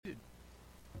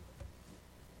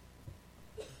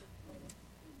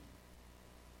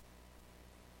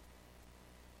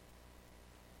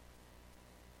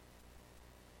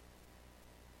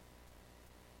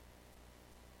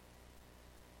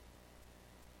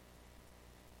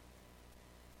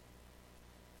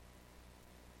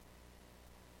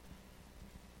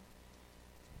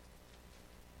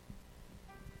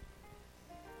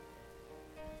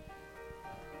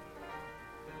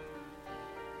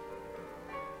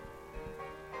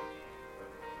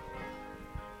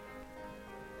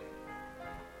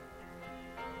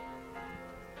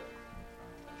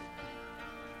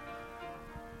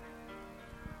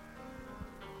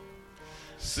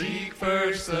Seek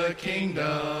first the kingdom,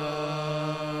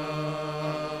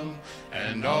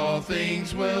 and all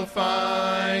things will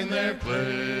find their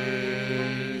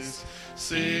place.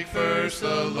 Seek first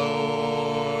the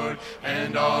Lord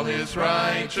and all his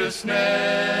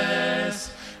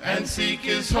righteousness, and seek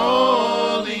his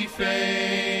holy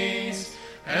face.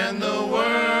 And the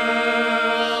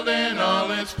world and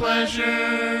all its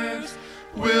pleasures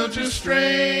will just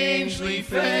strangely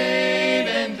fade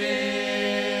and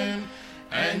dim,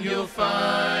 and you'll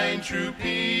find true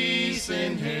peace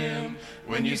in him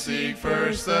when you seek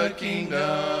first the kingdom.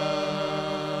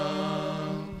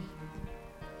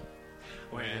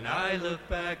 When I look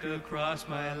back across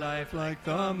my life like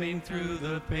thumbing through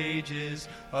the pages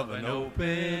of an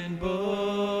open book,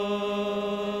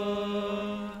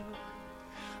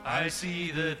 I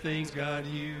see the things God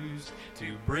used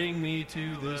to bring me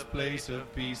to this place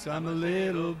of peace. I'm a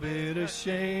little bit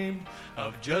ashamed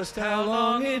of just how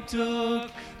long it took.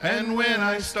 And when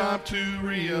I stop to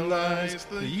realize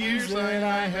the years that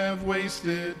I have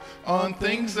wasted on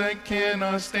things that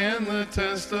cannot stand the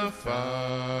test of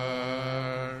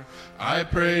fire, I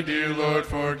pray, dear Lord,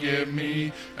 forgive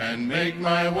me and make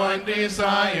my one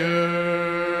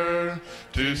desire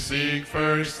to seek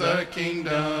first the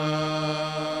kingdom.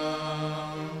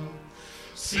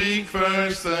 Seek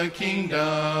first the kingdom,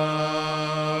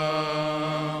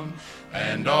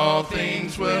 and all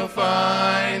things will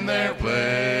find their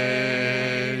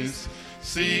place.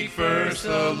 Seek first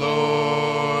the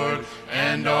Lord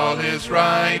and all his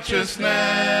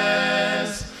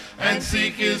righteousness, and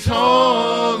seek his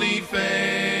holy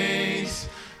face.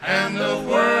 And the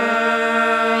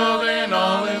world and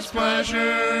all its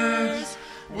pleasures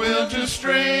will just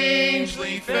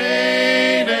strangely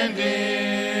fade and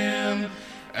dim,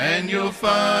 and you'll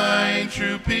find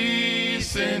true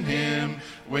peace in him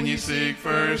when you seek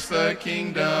first the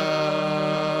kingdom.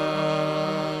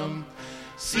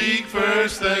 Seek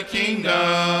first the kingdom,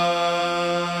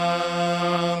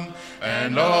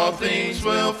 and all things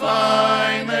will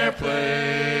find their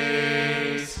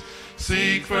place.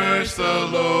 Seek first the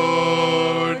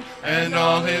Lord and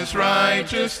all his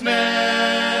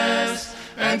righteousness,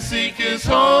 and seek his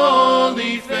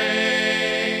holy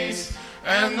face.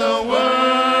 And the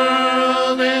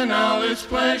world and all its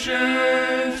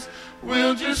pleasures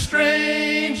will just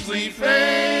strangely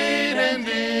fade and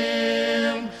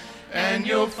dim, and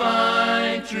you'll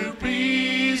find true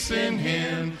peace in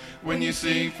him when you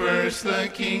seek first the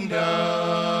kingdom.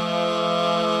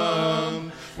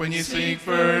 When you seek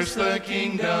first the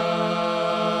kingdom.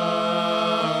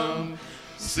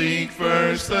 Seek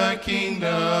first the kingdom.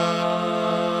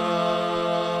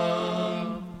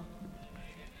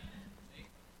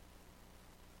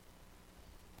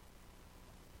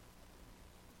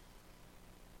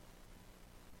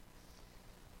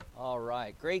 All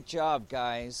right, great job,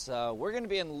 guys. We're going to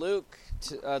be in Luke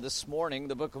this morning,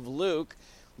 the book of Luke.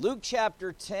 Luke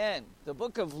chapter 10, the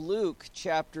book of Luke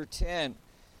chapter 10.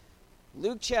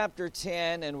 Luke chapter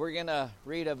 10, and we're going to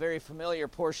read a very familiar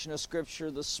portion of Scripture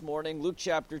this morning. Luke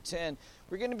chapter 10.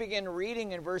 We're going to begin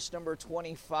reading in verse number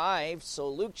 25. So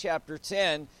Luke chapter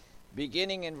 10,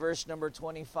 beginning in verse number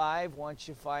 25, once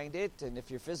you find it, and if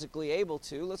you're physically able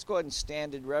to, let's go ahead and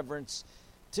stand in reverence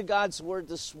to God's Word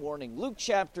this morning. Luke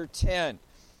chapter 10.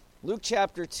 Luke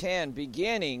chapter 10,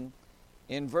 beginning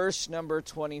in verse number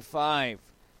 25.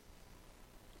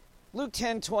 Luke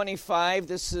 10:25,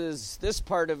 this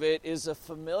part of it is a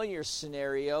familiar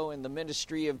scenario in the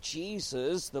ministry of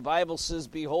Jesus. The Bible says,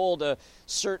 "Behold, a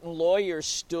certain lawyer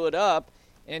stood up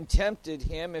and tempted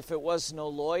him." If it was no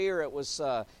lawyer, it was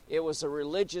a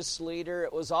religious leader.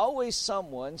 It was always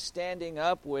someone standing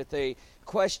up with a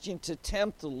question to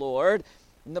tempt the Lord.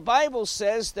 And the Bible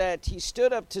says that he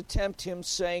stood up to tempt him,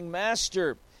 saying,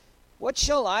 "Master, what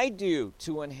shall I do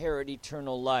to inherit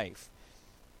eternal life?"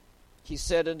 He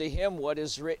said unto him, "What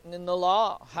is written in the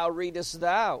law? How readest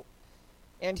thou?"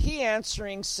 And he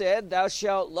answering said, "Thou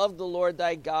shalt love the Lord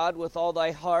thy God with all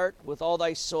thy heart, with all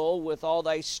thy soul, with all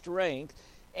thy strength,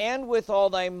 and with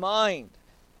all thy mind,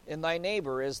 and thy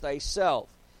neighbor as thyself."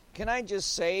 Can I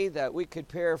just say that we could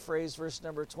paraphrase verse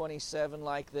number 27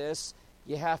 like this?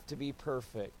 You have to be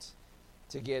perfect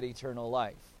to get eternal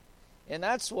life. And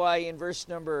that's why in verse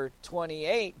number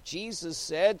 28, Jesus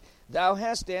said, "Thou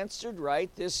hast answered right,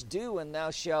 this do, and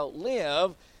thou shalt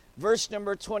live." Verse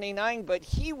number 29, but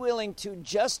he willing to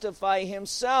justify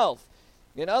himself.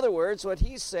 In other words, what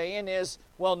he's saying is,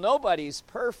 well, nobody's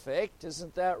perfect,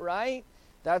 isn't that right?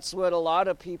 That's what a lot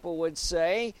of people would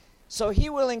say. So he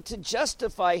willing to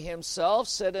justify himself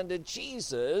said unto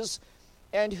Jesus,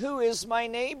 "And who is my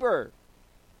neighbor?"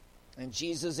 And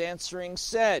Jesus answering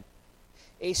said,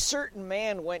 a certain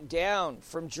man went down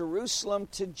from Jerusalem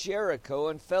to Jericho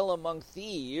and fell among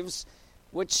thieves,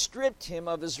 which stripped him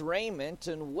of his raiment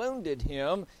and wounded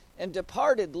him, and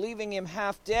departed, leaving him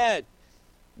half dead.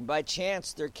 And by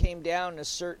chance there came down a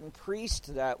certain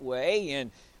priest that way,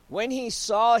 and when he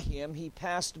saw him, he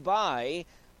passed by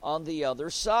on the other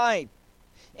side.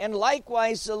 And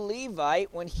likewise a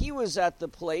Levite, when he was at the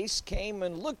place, came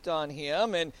and looked on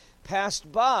him, and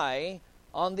passed by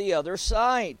on the other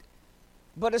side.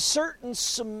 But a certain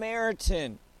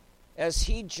Samaritan, as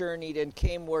he journeyed and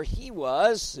came where he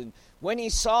was, and when he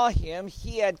saw him,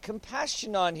 he had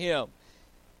compassion on him,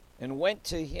 and went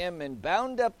to him and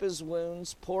bound up his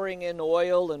wounds, pouring in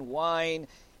oil and wine,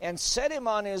 and set him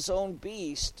on his own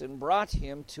beast, and brought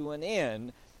him to an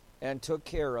inn, and took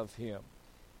care of him.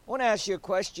 I want to ask you a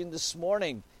question this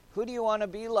morning. Who do you want to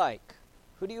be like?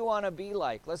 Who do you want to be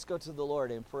like? Let's go to the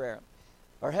Lord in prayer.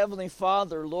 Our Heavenly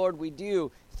Father, Lord, we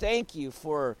do thank you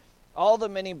for all the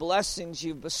many blessings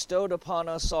you've bestowed upon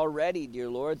us already, dear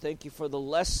Lord. Thank you for the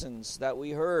lessons that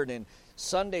we heard in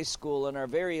Sunday school and our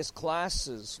various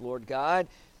classes, Lord God.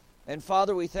 And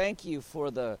Father, we thank you for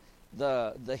the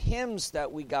hymns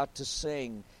that we got to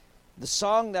sing, the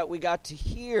song that we got to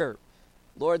hear.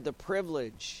 Lord, the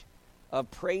privilege of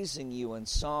praising you in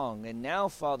song. And now,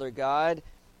 Father God,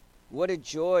 what a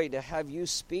joy to have you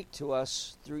speak to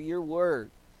us through your word.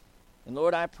 And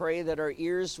Lord, I pray that our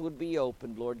ears would be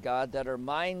opened, Lord God, that our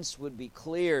minds would be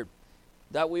cleared,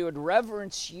 that we would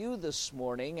reverence you this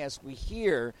morning as we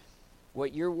hear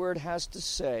what your word has to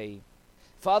say.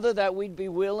 Father, that we'd be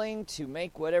willing to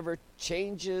make whatever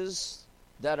changes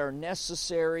that are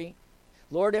necessary.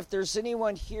 Lord, if there's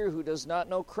anyone here who does not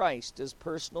know Christ as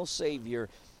personal Savior,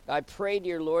 I pray,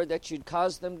 dear Lord, that you'd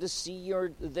cause them to see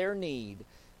their need.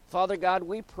 Father God,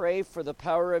 we pray for the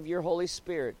power of your Holy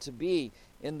Spirit to be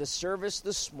in the service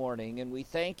this morning, and we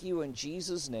thank you in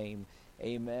Jesus' name.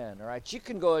 Amen. All right, you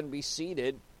can go and be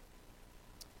seated.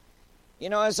 You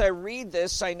know, as I read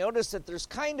this, I notice that there's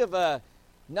kind of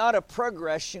not a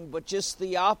progression, but just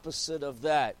the opposite of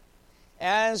that.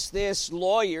 As this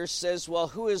lawyer says, well,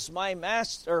 who is my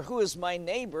master, or who is my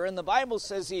neighbor? And the Bible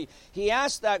says he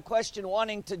asked that question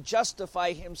wanting to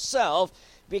justify himself,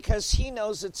 because he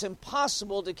knows it's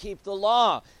impossible to keep the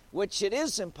law, which it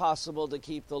is impossible to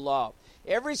keep the law.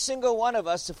 Every single one of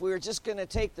us, if we were just going to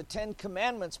take the 10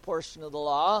 Commandments portion of the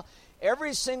law,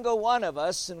 every single one of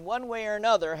us, in one way or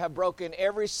another, have broken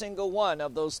every single one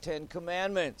of those 10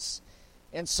 Commandments.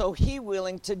 And so he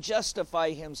willing to justify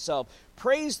himself.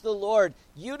 Praise the Lord.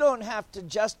 You don't have to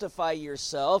justify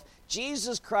yourself.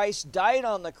 Jesus Christ died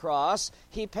on the cross.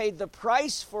 He paid the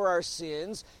price for our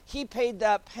sins. He paid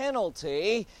that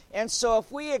penalty. And so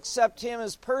if we accept him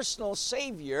as personal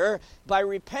Savior, by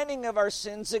repenting of our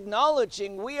sins,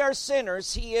 acknowledging we are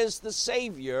sinners, he is the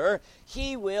Savior,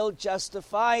 he will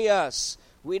justify us.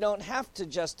 We don't have to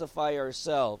justify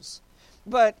ourselves.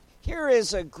 But here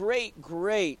is a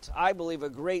great, I believe, a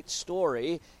great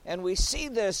story. And we see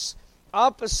this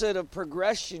opposite of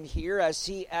progression here as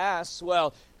he asks,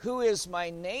 well, who is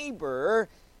my neighbor?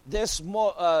 This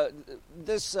not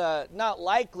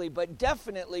likely, but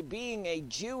definitely being a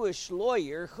Jewish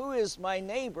lawyer, who is my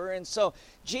neighbor? And so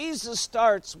Jesus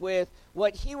starts with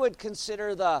what he would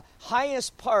consider the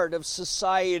highest part of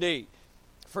society.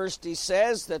 First, he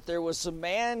says that there was a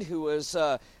man who was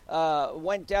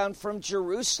went down from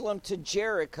Jerusalem to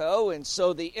Jericho, and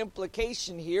so the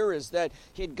implication here is that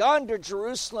he'd gone to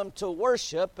Jerusalem to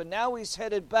worship, and now he's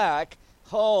headed back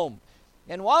home.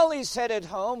 And while he's headed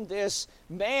home, this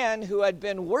man who had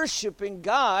been worshiping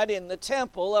God in the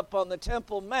temple, up on the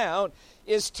Temple Mount,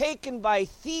 is taken by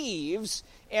thieves,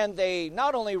 and they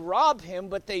not only rob him,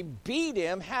 but they beat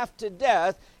him half to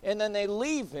death, and then they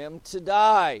leave him to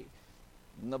die.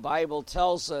 And the Bible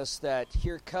tells us that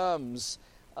here comes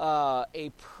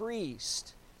a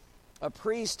priest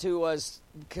who was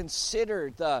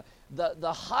considered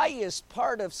the highest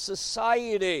part of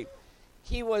society.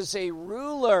 He was a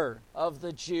ruler of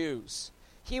the Jews.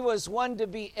 He was one to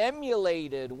be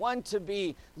emulated, one to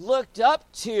be looked up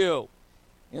to.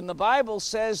 And the Bible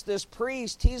says this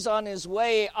priest, he's on his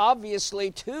way,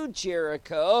 obviously, to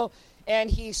Jericho, and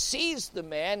he sees the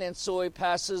man, and so he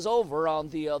passes over on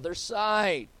the other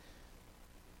side.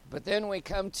 But then we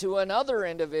come to another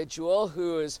individual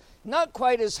who is not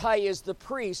quite as high as the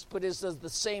priest, but is of the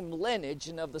same lineage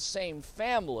and of the same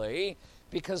family,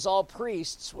 because all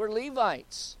priests were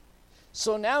Levites.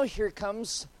 So now here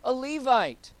comes a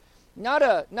Levite. Not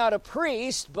a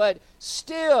priest, but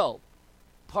still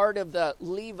part of the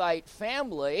Levite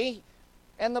family.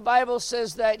 And the Bible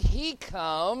says that he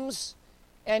comes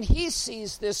and he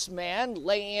sees this man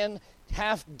laying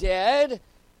half dead,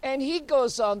 and he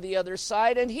goes on the other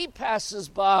side and he passes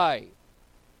by.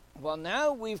 Well,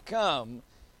 now we've come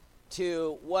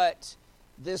to what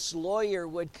this lawyer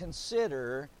would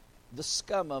consider the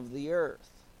scum of the earth,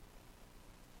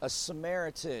 a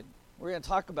Samaritan. We're going to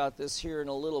talk about this here in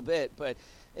a little bit, but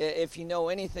if you know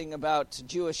anything about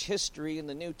Jewish history in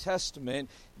the New Testament,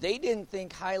 they didn't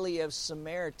think highly of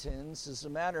Samaritans. As a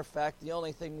matter of fact, the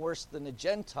only thing worse than a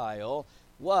Gentile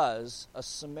was a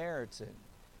Samaritan.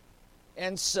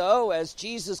 And so, as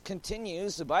Jesus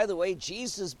continues, by the way,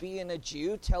 Jesus being a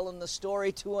Jew, telling the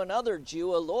story to another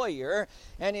Jew, a lawyer,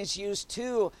 and he's used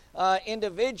two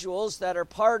individuals that are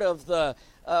part of the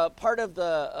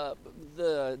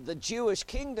Jewish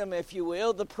kingdom, if you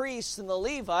will, the priest and the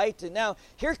Levite. And now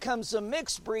here comes a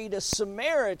mixed breed, a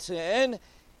Samaritan,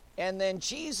 and then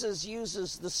Jesus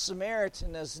uses the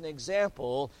Samaritan as an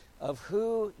example of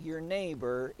who your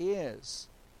neighbor is.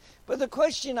 But the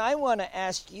question I want to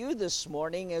ask you this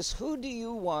morning is, who do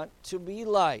you want to be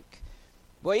like?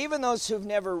 Well, even those who've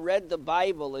never read the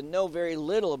Bible and know very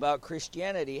little about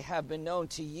Christianity have been known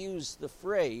to use the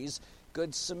phrase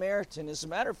Good Samaritan. As a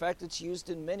matter of fact, it's used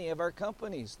in many of our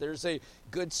companies. There's a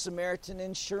Good Samaritan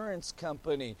insurance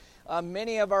company.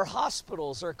 Many of our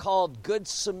hospitals are called Good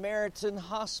Samaritan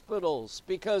hospitals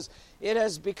because it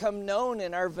has become known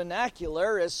in our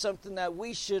vernacular as something that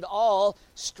we should all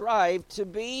strive to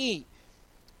be.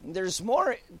 There's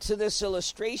more to this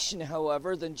illustration,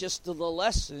 however, than just the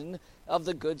lesson of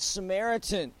the Good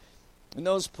Samaritan. In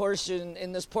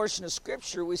this portion of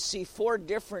Scripture, we see 4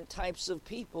 different types of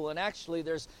people, and actually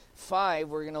there's 5.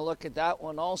 We're going to look at that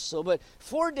one also, but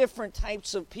 4 different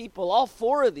types of people. All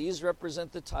 4 of these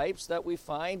represent the types that we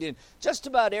find in just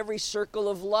about every circle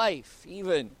of life,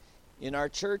 even in our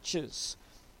churches.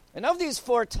 And of these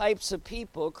 4 types of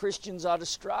people, Christians ought to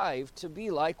strive to be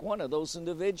like one of those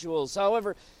individuals.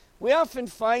 However, we often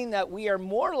find that we are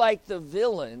more like the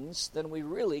villains than we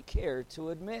really care to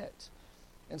admit.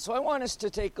 And so I want us to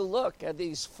take a look at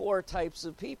these 4 types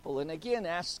of people. And again,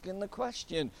 asking the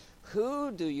question, who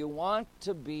do you want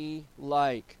to be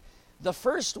like? The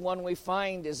first one we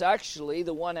find is actually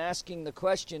the one asking the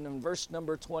question in verse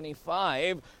number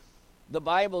 25. The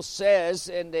Bible says,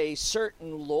 and a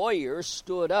certain lawyer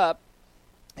stood up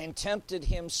and tempted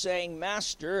him, saying,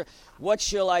 Master, what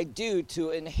shall I do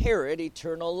to inherit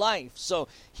eternal life? So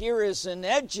here is an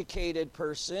educated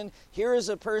person. Here is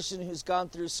a person who's gone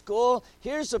through school.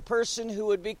 Here's a person who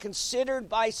would be considered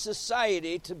by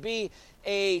society to be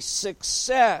a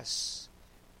success.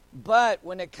 But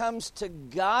when it comes to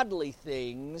godly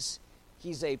things,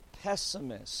 he's a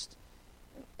pessimist.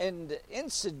 And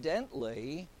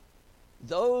incidentally,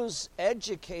 those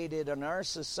educated in our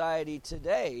society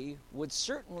today would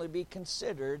certainly be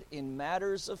considered, in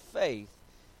matters of faith,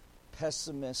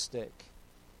 pessimistic.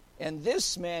 And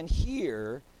this man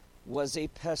here was a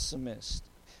pessimist.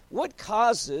 What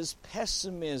causes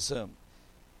pessimism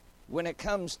when it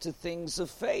comes to things of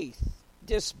faith?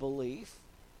 Disbelief,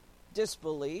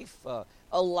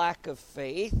 a lack of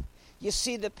faith. You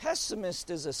see, the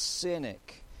pessimist is a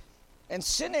cynic. And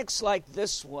cynics like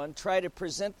this one try to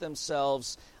present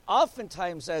themselves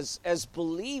oftentimes as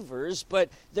believers, but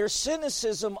their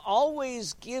cynicism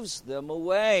always gives them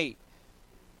away.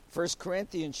 1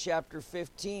 Corinthians chapter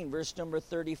 15, verse number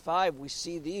 35, we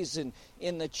see these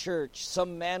in the church.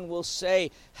 Some man will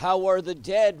say, how are the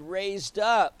dead raised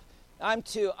up? I'm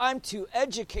too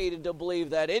educated to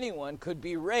believe that anyone could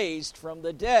be raised from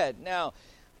the dead. Now,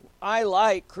 I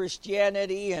like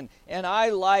Christianity and I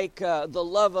like the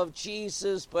love of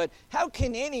Jesus, but how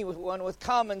can anyone with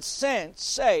common sense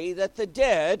say that the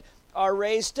dead are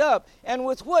raised up? And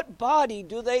with what body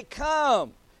do they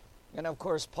come? And of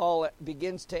course, Paul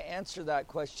begins to answer that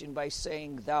question by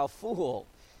saying, thou fool.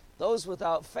 Those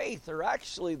without faith are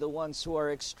actually the ones who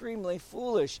are extremely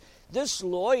foolish. This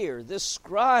lawyer, this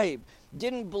scribe,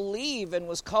 didn't believe and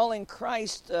was calling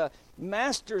Christ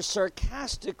Master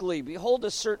sarcastically. Behold,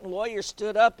 a certain lawyer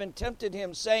stood up and tempted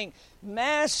him, saying,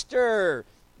 Master.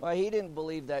 Well, he didn't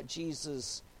believe that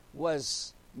Jesus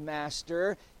was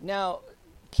Master. Now,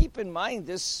 keep in mind,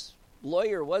 this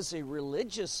lawyer was a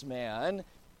religious man.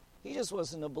 He just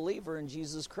wasn't a believer in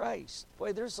Jesus Christ.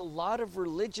 Boy, there's a lot of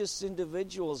religious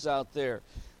individuals out there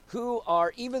who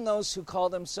are, even those who call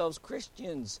themselves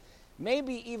Christians,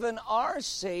 maybe even are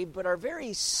saved, but are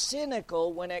very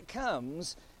cynical when it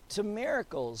comes to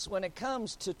miracles, when it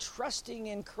comes to trusting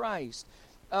in Christ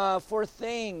for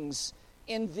things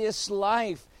in this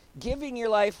life, giving your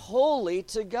life wholly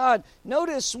to God.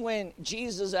 Notice when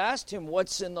Jesus asked him,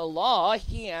 what's in the law?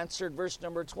 He answered, verse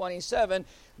number 27,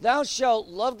 thou shalt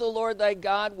love the Lord thy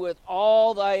God with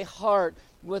all thy heart,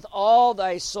 with all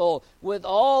thy soul, with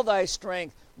all thy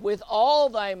strength, with all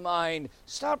thy mind.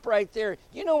 Stop right there.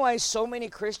 You know why so many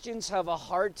Christians have a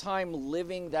hard time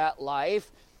living that life?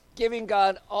 Giving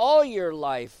God all your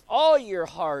life, all your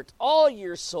heart, all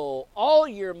your soul, all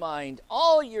your mind,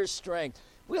 all your strength.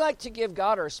 We like to give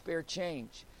God our spare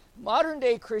change. Modern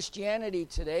day Christianity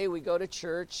today, we go to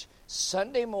church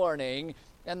Sunday morning,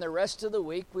 and the rest of the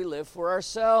week we live for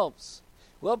ourselves.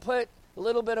 We'll put a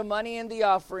little bit of money in the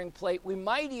offering plate. We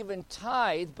might even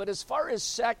tithe, but as far as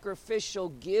sacrificial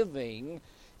giving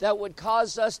that would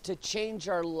cause us to change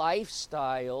our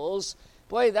lifestyles,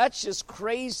 boy, that's just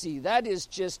crazy. That is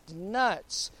just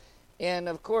nuts. And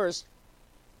of course,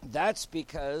 that's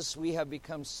because we have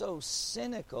become so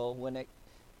cynical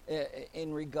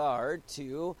in regard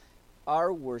to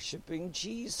our worshiping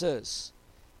Jesus.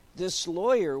 This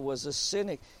lawyer was a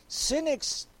cynic.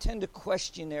 Cynics tend to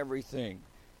question everything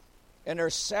and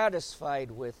are satisfied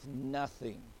with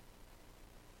nothing.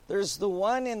 There's the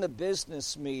one in the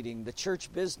business meeting, the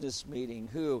church business meeting,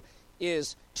 who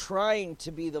is trying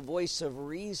to be the voice of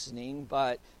reasoning,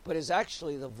 but is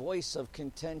actually the voice of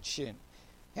contention.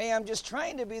 Hey, I'm just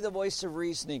trying to be the voice of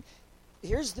reasoning.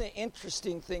 Here's the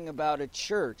interesting thing about a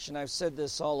church, and I've said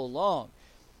this all along,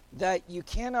 that you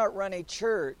cannot run a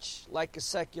church like a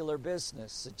secular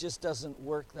business. It just doesn't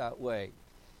work that way.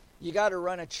 You got to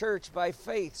run a church by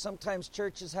faith. Sometimes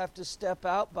churches have to step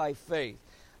out by faith.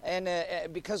 And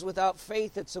because without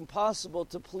faith, it's impossible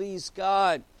to please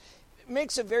God. It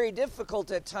makes it very difficult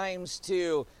at times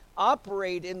to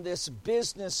operate in this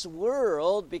business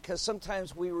world, because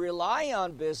sometimes we rely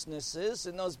on businesses,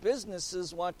 and those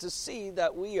businesses want to see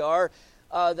that we are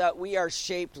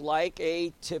shaped like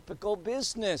a typical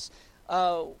business.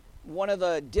 One of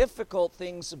the difficult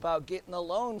things about getting a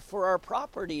loan for our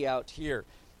property out here,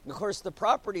 of course, the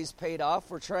property's paid off.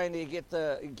 We're trying to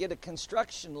get a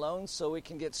construction loan so we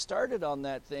can get started on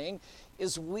that thing,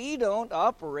 is we don't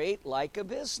operate like a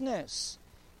business.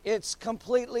 It's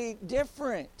completely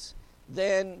different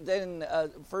than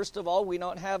first of all, we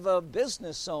don't have a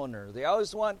business owner. They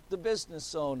always want the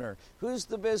business owner. Who's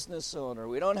the business owner?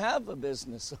 We don't have a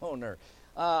business owner.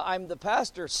 I'm the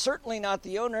pastor, certainly not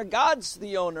the owner. God's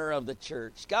the owner of the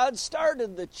church. God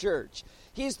started the church.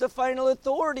 He's the final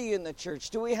authority in the church.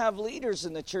 Do we have leaders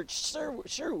in the church?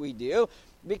 Sure we do,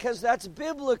 because that's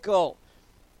biblical.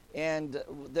 And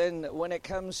then when it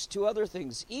comes to other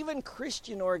things, even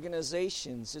Christian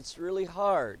organizations, it's really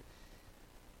hard,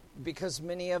 because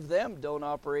many of them don't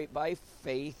operate by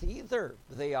faith either.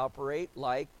 They operate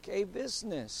like a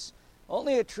business.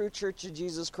 Only a true church of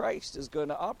Jesus Christ is going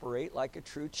to operate like a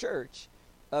true church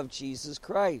of Jesus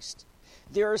Christ.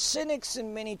 There are cynics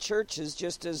in many churches,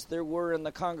 just as there were in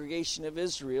the congregation of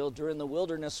Israel during the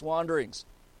wilderness wanderings.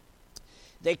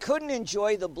 They couldn't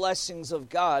enjoy the blessings of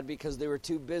God because they were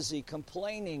too busy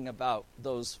complaining about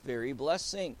those very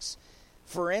blessings.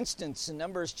 For instance, in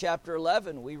Numbers chapter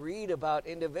 11, we read about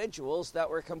individuals that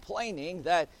were complaining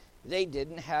that they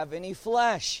didn't have any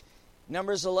flesh.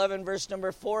 Numbers 11, verse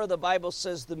number 4, the Bible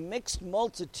says, the mixed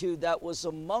multitude that was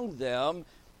among them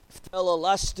fell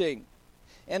a-lusting.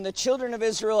 And the children of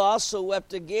Israel also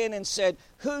wept again and said,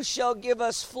 who shall give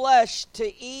us flesh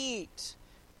to eat?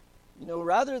 You know,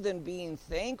 rather than being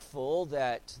thankful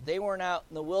that they weren't out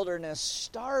in the wilderness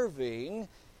starving,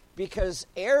 because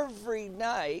every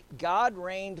night God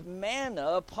rained manna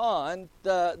upon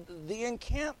the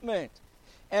encampment.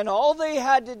 And all they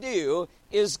had to do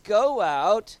is go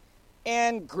out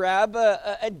and grab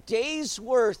a day's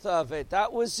worth of it.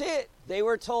 That was it. They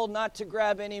were told not to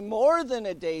grab any more than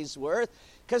a day's worth,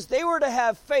 because they were to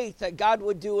have faith that God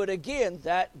would do it again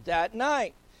that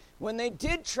night. When they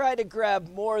did try to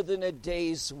grab more than a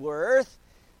day's worth,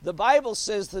 the Bible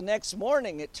says the next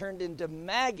morning it turned into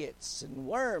maggots and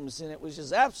worms, and it was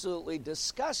just absolutely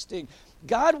disgusting.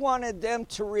 God wanted them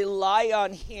to rely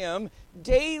on Him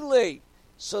daily.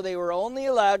 So they were only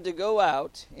allowed to go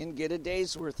out and get a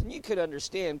day's worth. And you could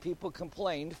understand, people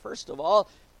complained, first of all,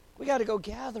 we got to go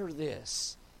gather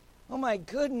this. Oh my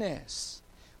goodness.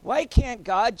 Why can't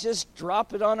God just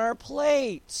drop it on our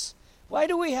plates? Why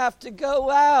do we have to go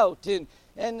out? And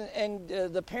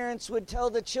the parents would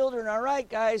tell the children, all right,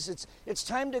 guys, it's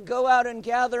time to go out and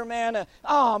gather manna.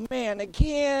 Oh, man,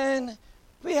 again?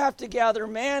 We have to gather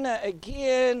manna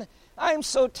again. I'm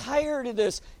so tired of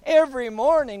this. Every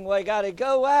morning we got to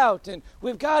go out and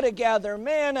we've got to gather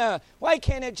manna. Why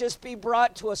can't it just be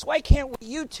brought to us? Why can't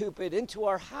we YouTube it into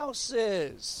our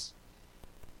houses?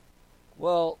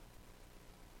 Well,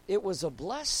 it was a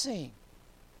blessing.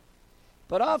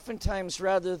 But oftentimes,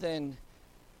 rather than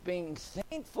being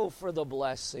thankful for the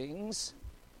blessings,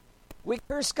 we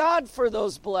curse God for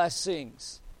those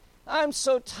blessings. I'm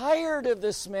so tired of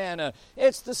this manna.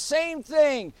 It's the same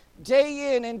thing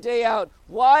day in and day out.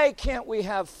 Why can't we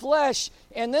have flesh?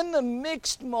 And then the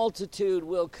mixed multitude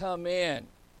will come in.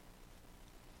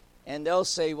 And they'll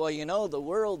say, well, you know, the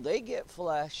world, they get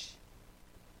flesh.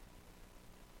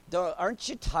 Aren't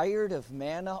you tired of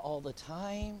manna all the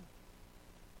time?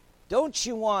 Don't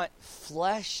you want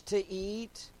flesh to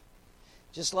eat?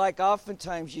 Just like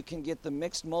oftentimes you can get the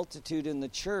mixed multitude in the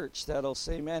church that'll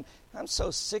say, man, I'm so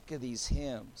sick of these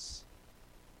hymns.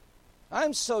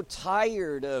 I'm so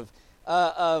tired of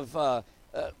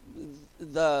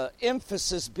the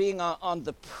emphasis being on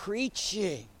the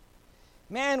preaching.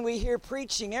 Man, we hear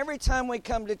preaching. Every time we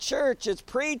come to church, it's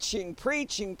preaching,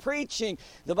 preaching, preaching.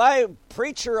 The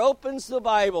preacher opens the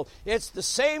Bible. It's the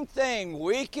same thing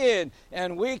week in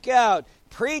and week out.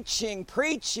 Preaching,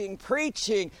 preaching,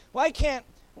 preaching. Why can't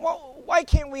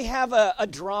we have a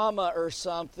drama or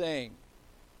something?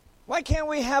 Why can't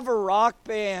we have a rock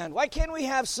band? Why can't we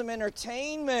have some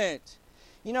entertainment?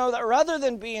 You know, that rather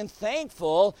than being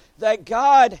thankful that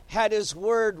God had His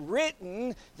Word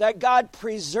written, that God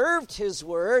preserved His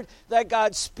Word, that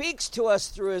God speaks to us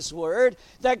through His Word,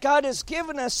 that God has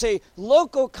given us a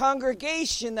local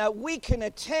congregation that we can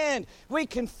attend, we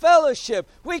can fellowship,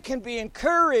 we can be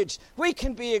encouraged, we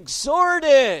can be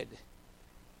exhorted.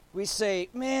 We say,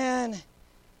 man,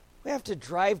 we have to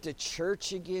drive to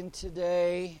church again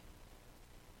today.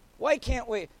 Why can't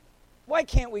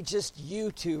we just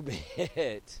YouTube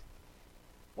it?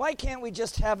 Why can't we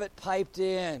just have it piped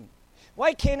in?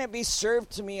 Why can't it be served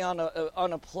to me on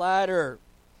a platter?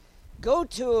 Go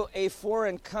to a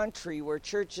foreign country where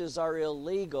churches are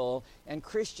illegal and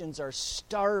Christians are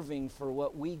starving for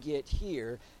what we get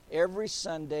here every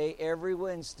Sunday, every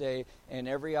Wednesday, and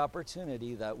every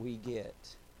opportunity that we get.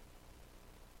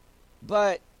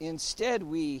 But instead,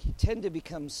 we tend to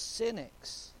become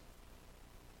cynics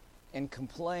and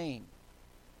complain.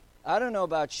 I don't know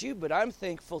about you, but I'm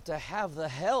thankful to have the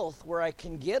health where I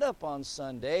can get up on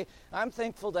Sunday. I'm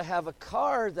thankful to have a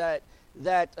car that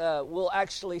will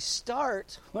actually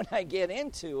start when I get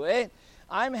into it.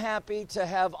 I'm happy to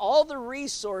have all the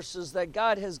resources that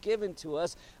God has given to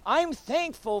us. I'm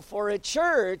thankful for a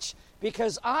church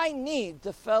because I need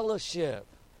the fellowship.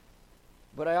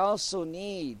 But I also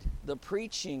need the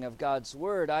preaching of God's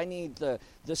Word. I need the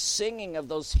singing of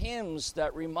those hymns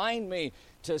that remind me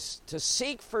to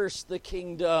seek first the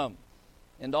kingdom,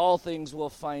 and all things will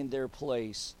find their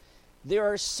place. There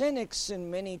are cynics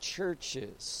in many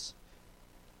churches.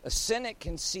 A cynic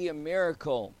can see a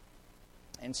miracle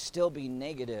and still be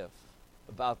negative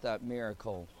about that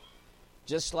miracle.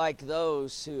 Just like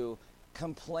those who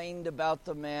complained about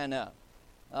the manna.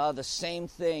 The same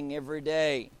thing every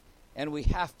day. And we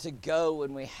have to go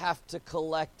and we have to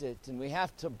collect it and we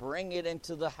have to bring it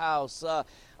into the house.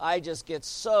 I just get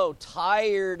so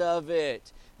tired of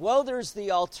it. Well, there's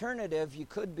the alternative. You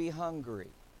could be hungry.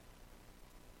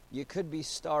 You could be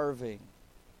starving.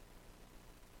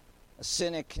 A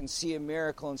cynic can see a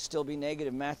miracle and still be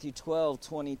negative. Matthew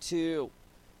 12:22.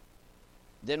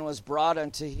 Then was brought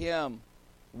unto him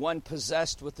one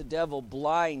possessed with the devil,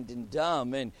 blind and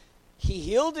dumb, and he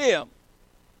healed him.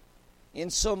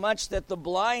 Insomuch that the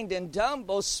blind and dumb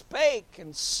both spake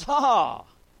and saw.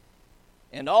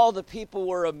 And all the people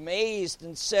were amazed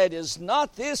and said, Is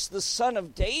not this the son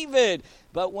of David?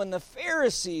 But when the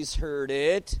Pharisees heard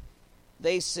it,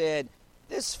 they said,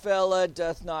 This fella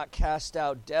doth not cast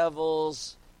out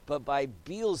devils, but by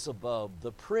Beelzebub,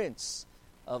 the prince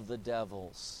of the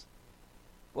devils.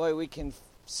 Boy, we can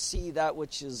see that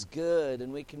which is good,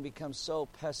 and we can become so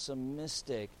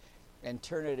pessimistic and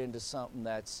turn it into something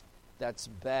that's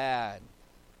bad.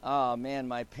 Oh man,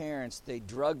 my parents, they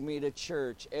drug me to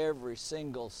church every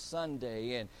single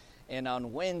Sunday and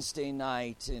on Wednesday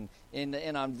night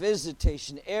and on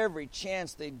visitation every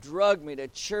chance they drug me to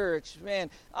church. Man,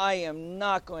 I am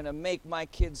not going to make my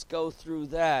kids go through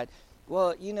that.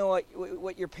 Well, you know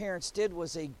what your parents did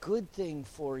was a good thing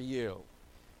for you,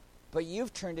 but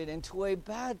you've turned it into a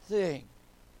bad thing.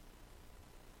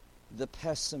 The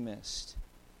pessimist.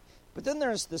 But then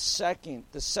there's the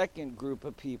second group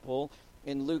of people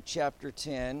in Luke chapter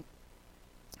 10.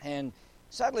 And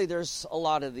sadly, there's a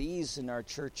lot of these in our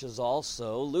churches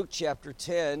also. Luke chapter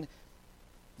 10,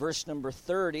 verse number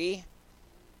 30.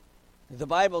 The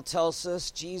Bible tells us,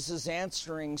 Jesus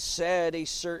answering said, A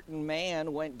certain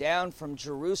man went down from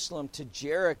Jerusalem to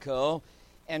Jericho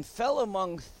and fell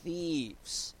among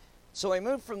thieves. So I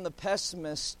moved from the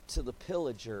pessimist to the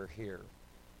pillager here.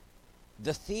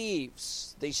 The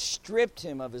thieves, they stripped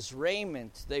him of his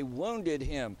raiment, they wounded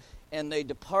him, and they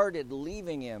departed,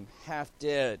 leaving him half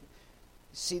dead.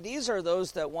 See, these are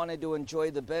those that wanted to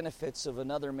enjoy the benefits of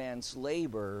another man's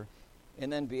labor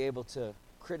and then be able to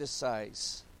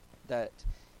criticize that.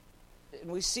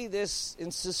 And we see this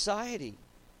in society.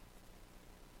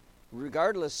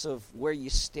 Regardless of where you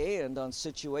stand on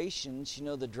situations, you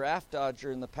know, the draft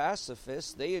dodger and the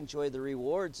pacifist, they enjoy the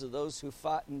rewards of those who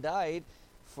fought and died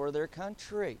for their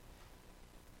country.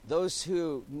 Those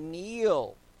who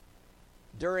kneel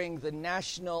during the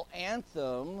national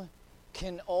anthem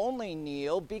can only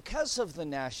kneel because of the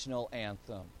national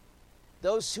anthem.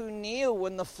 Those who kneel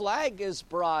when the flag is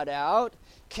brought out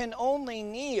can only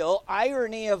kneel,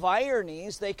 irony of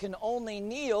ironies, they can only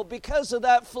kneel because of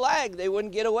that flag. They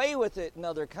wouldn't get away with it in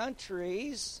other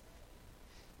countries.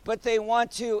 But they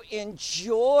want to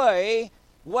enjoy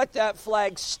what that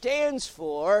flag stands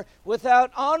for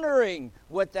without honoring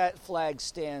what that flag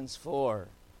stands for.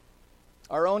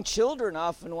 Our own children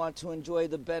often want to enjoy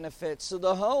the benefits of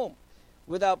the home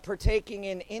without partaking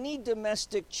in any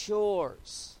domestic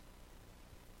chores.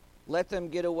 Let them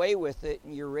get away with it,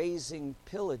 and you're raising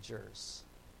pillagers.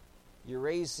 You're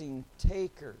raising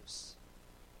takers.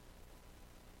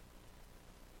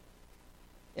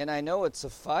 And I know it's a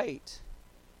fight.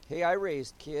 Hey, I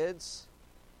raised kids.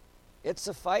 It's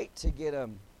a fight to get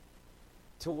them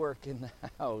to work in the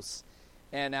house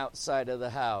and outside of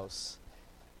the house.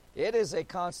 It is a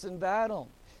constant battle.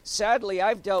 Sadly,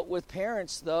 I've dealt with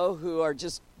parents, though, who are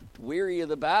just weary of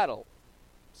the battle,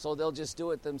 so they'll just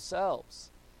do it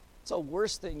themselves. It's the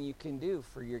worst thing you can do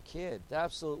for your kid, the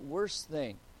absolute worst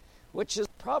thing, which is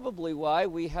probably why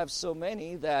we have so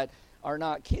many that are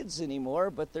not kids anymore,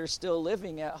 but they're still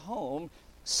living at home,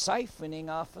 siphoning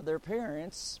off of their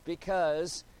parents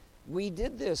because we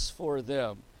did this for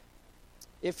them.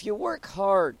 If you work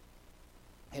hard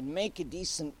and make a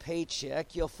decent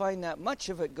paycheck, you'll find that much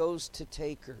of it goes to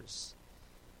takers.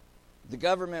 The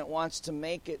government wants to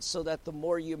make it so that the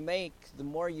more you make, the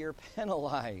more you're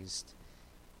penalized.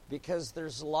 Because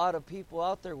there's a lot of people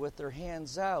out there with their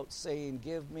hands out saying,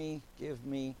 give me, give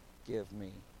me, give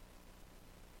me.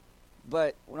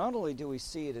 But not only do we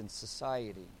see it in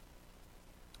society,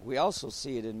 we also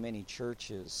see it in many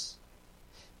churches.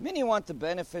 Many want the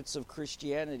benefits of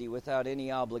Christianity without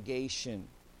any obligation.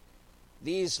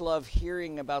 These love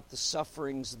hearing about the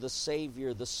sufferings of the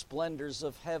Savior, the splendors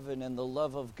of heaven, and the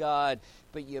love of God.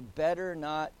 But you better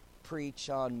not preach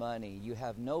on money. You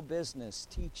have no business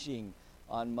teaching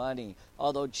on money.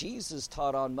 Although Jesus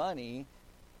taught on money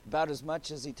about as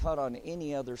much as he taught on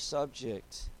any other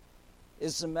subject.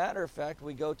 As a matter of fact,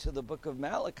 we go to the book of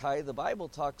Malachi, the Bible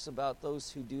talks about those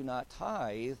who do not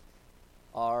tithe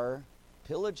are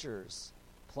pillagers,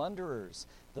 plunderers.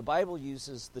 The Bible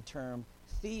uses the term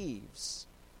thieves.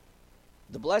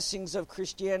 The blessings of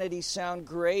Christianity sound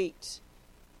great,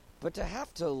 but to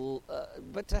have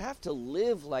to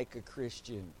live like a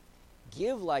Christian,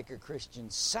 give like a Christian,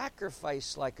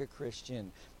 sacrifice like a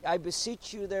Christian. I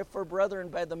beseech you, therefore, brethren,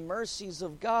 by the mercies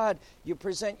of God, you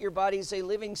present your bodies a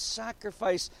living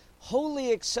sacrifice,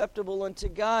 wholly acceptable unto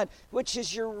God, which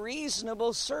is your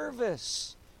reasonable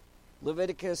service.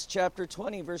 Leviticus chapter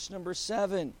 20, verse number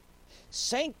 7.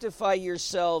 Sanctify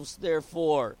yourselves,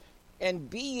 therefore, and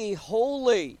be ye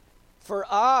holy, for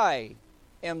I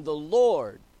am the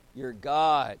Lord your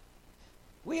God.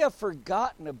 We have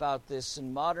forgotten about this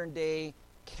in modern-day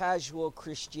casual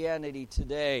Christianity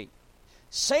today.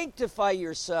 Sanctify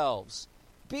yourselves.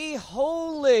 Be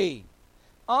holy.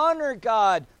 Honor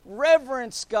God.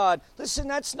 Reverence God. Listen,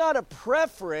 that's not a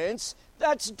preference.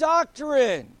 That's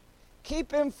doctrine.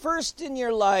 Keep Him first in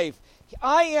your life.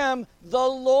 I am the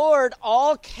Lord,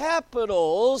 all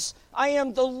capitals. I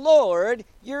am the Lord,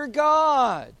 your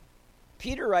God.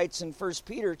 Peter writes in 1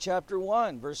 Peter chapter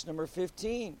 1, verse number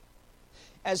 15.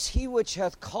 As he which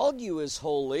hath called you is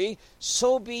holy,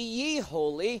 so be ye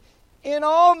holy in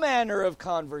all manner of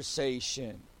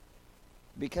conversation.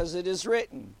 Because it is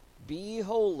written, be ye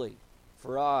holy,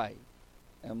 for I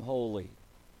am holy.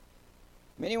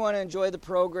 Many want to enjoy the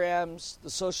programs, the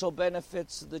social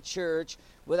benefits of the church,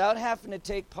 without having to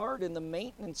take part in the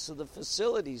maintenance of the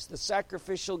facilities, the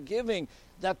sacrificial giving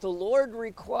that the Lord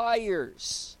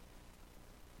requires.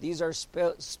 These are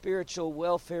spiritual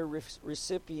welfare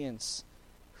recipients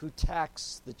who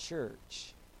tax the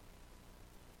church.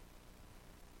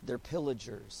 They're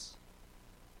pillagers,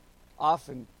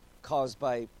 often caused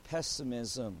by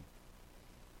pessimism.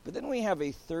 But then we have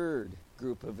a third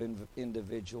group of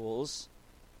individuals,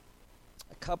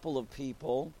 a couple of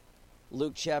people.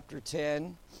 Luke chapter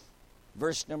 10,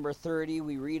 verse number 30,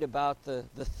 we read about the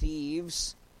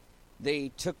thieves. They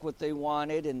took what they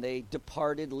wanted and they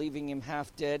departed, leaving him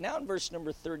half dead. Now in verse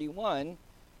number 31,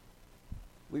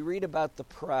 we read about the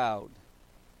proud.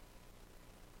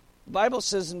 The Bible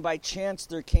says, and by chance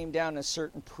there came down a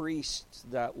certain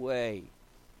priest that way.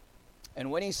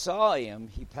 And when he saw him,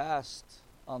 he passed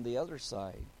on the other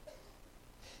side.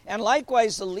 And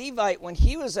likewise the Levite, when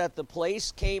he was at the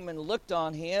place, came and looked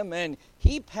on him, and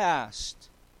he passed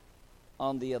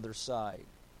on the other side.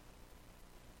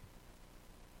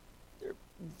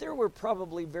 There were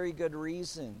probably very good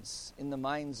reasons in the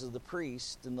minds of the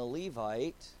priest and the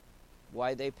Levite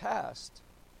why they passed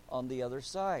on the other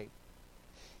side.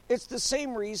 It's the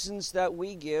same reasons that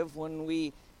we give when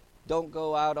we don't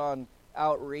go out on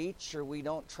outreach, or we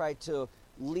don't try to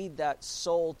lead that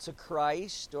soul to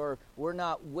Christ, or we're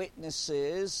not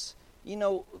witnesses. You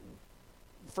know,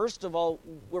 first of all,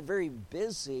 we're very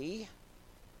busy.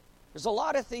 There's a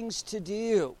lot of things to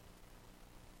do.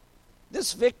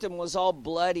 This victim was all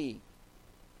bloody.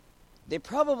 They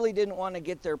probably didn't want to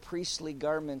get their priestly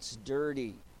garments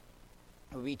dirty.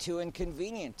 It would be too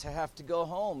inconvenient to have to go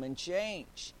home and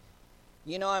change.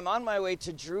 You know, I'm on my way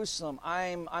to Jerusalem.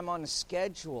 I'm on a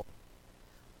schedule.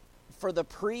 For the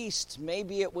priest,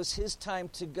 maybe it was his time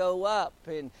to go up,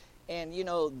 and you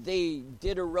know, they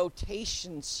did a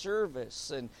rotation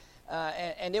service, and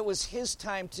it was his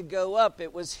time to go up.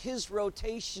 It was his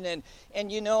rotation,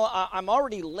 and you know, I'm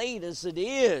already late as it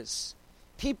is.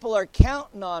 People are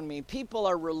counting on me. People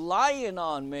are relying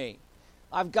on me.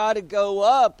 I've got to go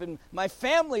up, and my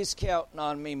family's counting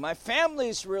on me. My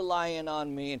family's relying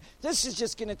on me. And this is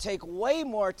just going to take way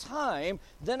more time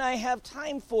than I have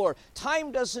time for.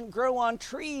 Time doesn't grow on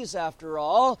trees, after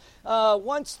all.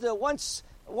 Once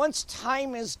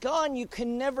time is gone, you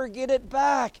can never get it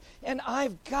back. And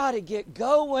I've got to get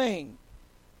going.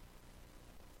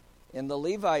 And the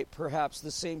Levite, perhaps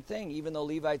the same thing. Even though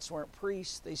Levites weren't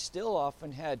priests, they still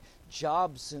often had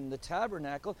jobs in the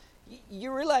tabernacle.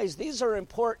 You realize these are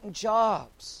important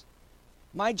jobs.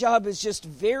 My job is just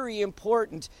very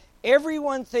important.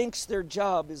 Everyone thinks their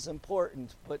job is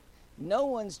important, but no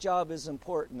one's job is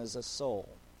important as a soul.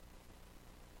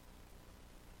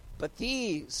 But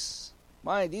this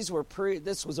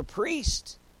was a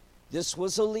priest. This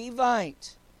was a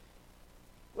Levite.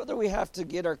 Whether we have to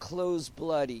get our clothes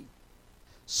bloody,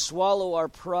 swallow our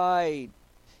pride,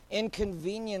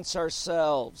 inconvenience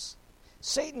ourselves,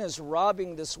 Satan is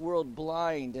robbing this world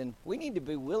blind, and we need to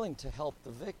be willing to help the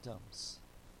victims.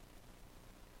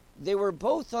 They were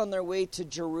both on their way to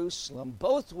Jerusalem.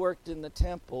 Both worked in the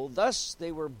temple. Thus,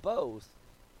 they were both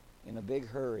in a big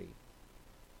hurry.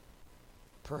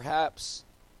 Perhaps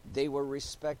they were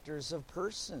respecters of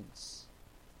persons.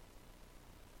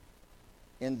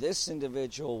 And this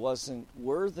individual wasn't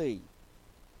worthy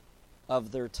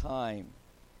of their time.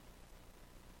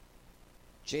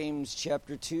 James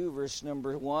chapter 2, verse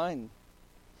number 1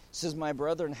 says, "My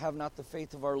brethren, have not the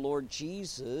faith of our Lord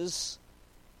Jesus,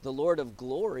 the Lord of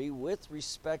glory, with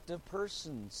respect of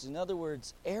persons." In other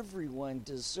words, everyone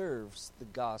deserves the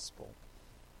gospel.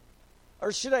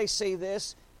 Or should I say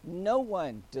this? No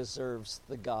one deserves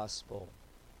the gospel.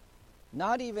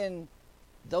 Not even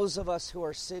those of us who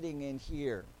are sitting in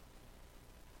here.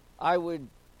 I would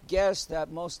guess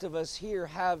that most of us here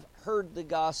have heard the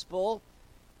gospel,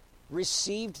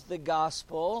 received the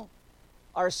gospel,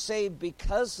 are saved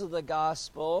because of the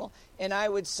gospel, and I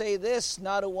would say this,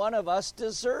 not a one of us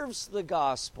deserves the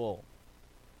gospel.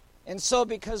 And so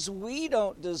because we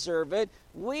don't deserve it,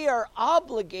 we are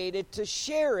obligated to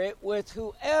share it with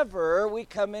whoever we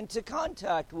come into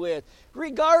contact with,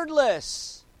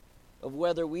 regardless of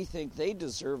whether we think they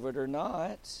deserve it or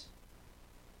not.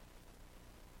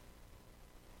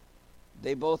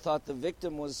 They both thought the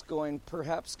victim was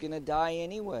perhaps going to die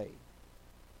anyway.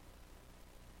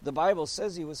 The Bible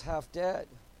says he was half dead.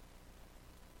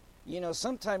 You know,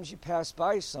 sometimes you pass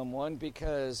by someone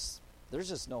because there's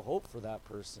just no hope for that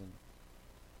person.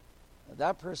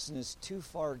 That person is too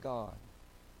far gone.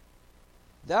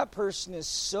 That person is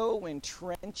so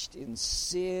entrenched in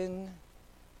sin.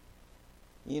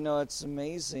 You know, it's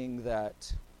amazing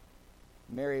that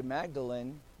Mary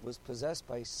Magdalene was possessed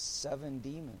by 7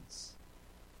 demons.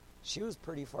 She was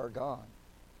pretty far gone.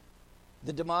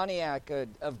 The demoniac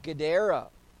of Gadara,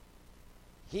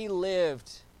 he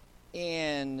lived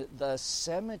in the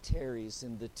cemeteries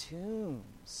and the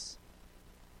tombs.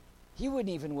 He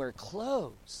wouldn't even wear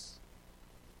clothes.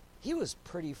 He was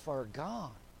pretty far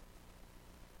gone.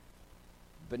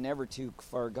 But never too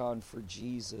far gone for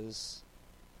Jesus.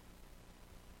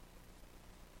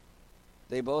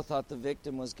 They both thought the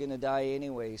victim was going to die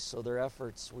anyway, so their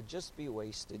efforts would just be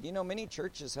wasted. You know, many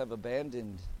churches have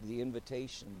abandoned the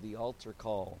invitation, the altar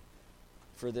call,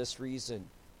 for this reason.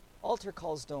 Altar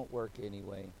calls don't work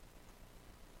anyway.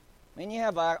 And you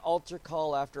have altar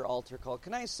call after altar call.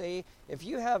 Can I say, if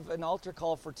you have an altar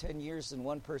call for 10 years and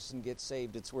one person gets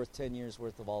saved, it's worth 10 years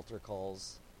worth of altar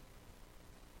calls.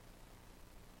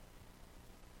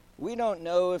 We don't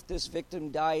know if this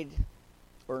victim died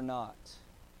or not.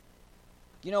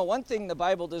 You know, one thing the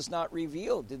Bible does not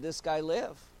reveal, did this guy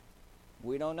live?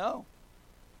 We don't know.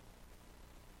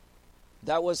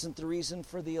 That wasn't the reason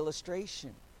for the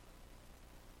illustration.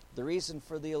 The reason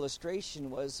for the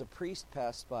illustration was a priest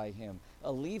passed by him.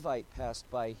 A Levite passed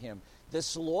by him.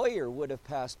 This lawyer would have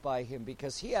passed by him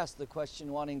because he asked the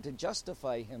question wanting to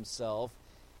justify himself.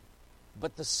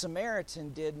 But the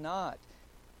Samaritan did not.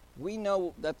 We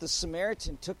know that the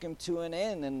Samaritan took him to an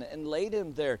inn and laid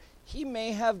him there. He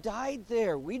may have died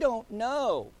there. We don't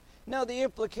know. Now, the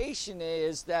implication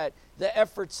is that the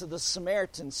efforts of the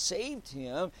Samaritan saved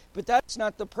him, but that's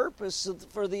not the purpose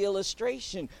for the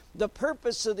illustration. The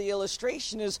purpose of the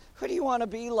illustration is, who do you want to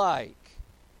be like?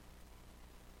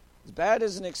 As bad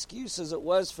as an excuse as it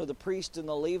was for the priest and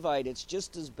the Levite, it's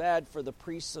just as bad for the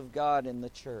priests of God in the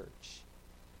church.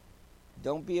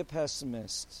 Don't be a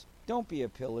pessimist. Don't be a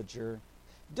pillager.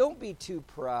 Don't be too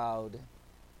proud.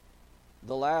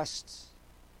 The last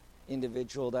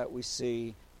individual that we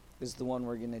see is the one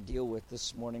we're going to deal with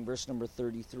this morning. Verse number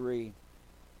 33.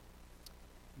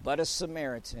 But a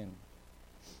Samaritan,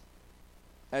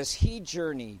 as he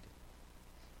journeyed,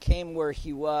 came where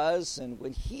he was, and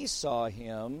when he saw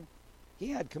him, he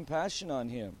had compassion on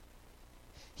him.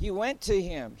 He went to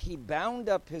him, he bound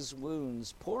up his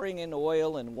wounds, pouring in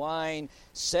oil and wine,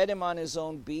 set him on his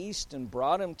own beast, and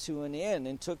brought him to an inn,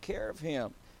 and took care of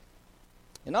him.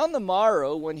 And on the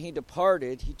morrow, when he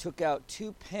departed, he took out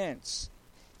 2 pence,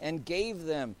 and gave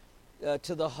them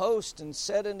to the host, and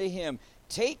said unto him,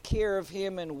 Take care of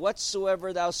him, and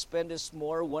whatsoever thou spendest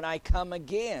more, when I come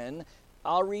again,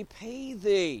 I'll repay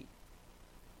thee.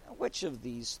 Now, which of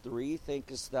these 3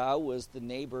 thinkest thou was the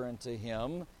neighbor unto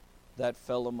him that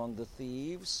fell among the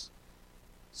thieves?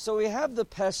 So we have the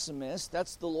pessimist,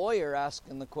 that's the lawyer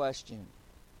asking the question.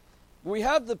 We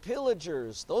have the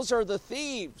pillagers, those are the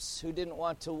thieves who didn't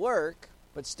want to work,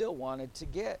 but still wanted to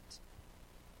get.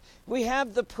 We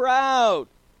have the proud.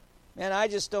 Man, I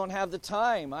just don't have the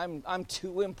time. I'm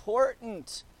too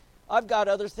important. I've got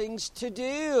other things to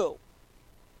do.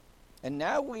 And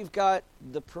now we've got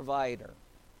the provider,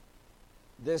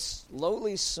 this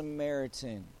lowly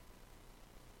Samaritan.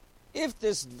 If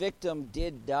this victim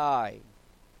did die,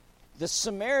 the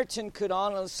Samaritan could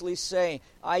honestly say,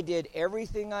 I did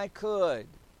everything I could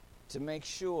to make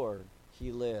sure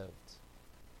he lived.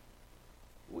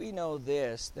 We know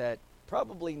this, that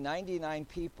probably 99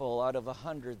 people out of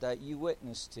 100 that you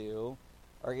witness to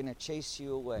are going to chase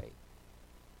you away.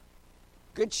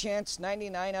 Good chance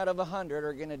 99 out of 100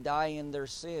 are going to die in their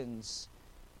sins.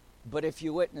 But if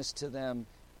you witness to them,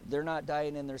 they're not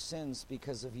dying in their sins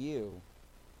because of you.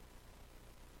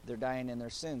 They're dying in their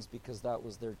sins because that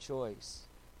was their choice.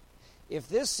 If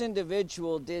this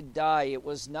individual did die, it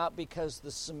was not because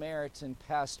the Samaritan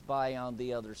passed by on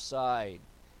the other side,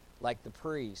 like the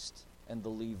priest and the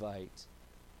Levite.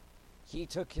 He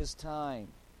took his time.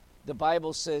 The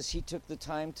Bible says he took the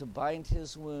time to bind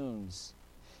his wounds.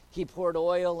 He poured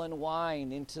oil and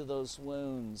wine into those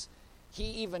wounds. He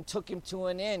even took him to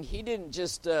an inn. He didn't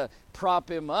just prop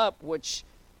him up, which,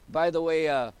 by the way,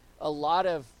 a lot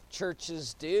of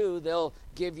churches do. They'll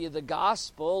give you the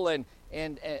gospel and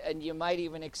you might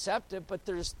even accept it, but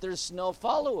there's no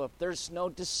follow-up. There's no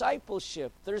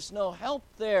discipleship. There's no help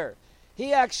there.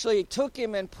 He actually took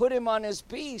him and put him on his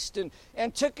beast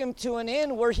and took him to an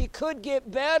inn where he could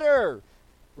get better,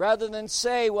 rather than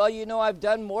say, well, you know, I've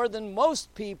done more than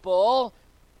most people,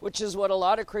 which is what a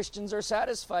lot of Christians are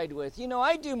satisfied with. You know,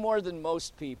 I do more than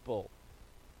most people.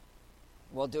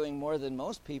 Well, doing more than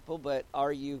most people, but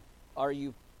are you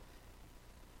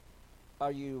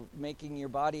making your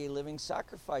body a living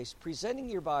sacrifice, presenting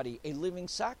your body a living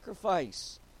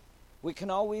sacrifice? We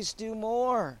can always do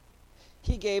more.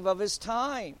 He gave of his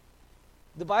time.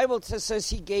 The Bible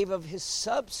says he gave of his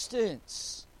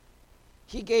substance.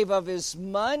 He gave of his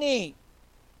money.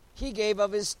 He gave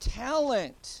of his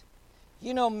talent.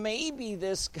 You know, maybe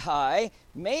this guy,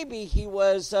 maybe he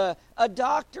was a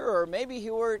doctor, or maybe he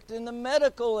worked in the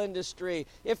medical industry.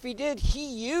 If he did, he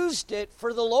used it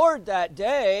for the Lord that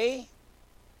day.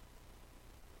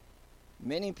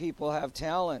 Many people have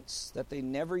talents that they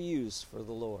never use for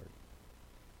the Lord.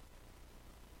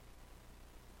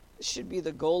 This should be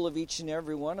the goal of each and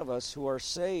every one of us who are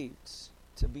saved,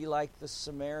 to be like the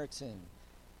Samaritan.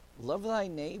 Love thy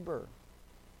neighbor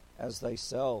as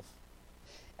thyself.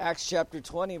 Acts chapter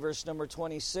 20, verse number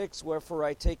 26, wherefore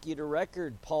I take you to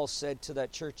record, Paul said to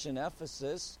that church in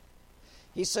Ephesus,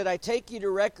 He said, I take you to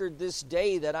record this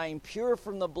day that I am pure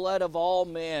from the blood of all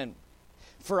men.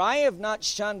 For I have not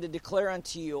shunned to declare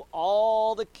unto you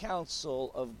all the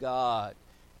counsel of God.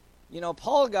 You know,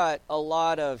 Paul got a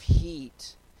lot of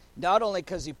heat, not only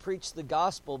because he preached the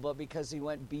gospel, but because he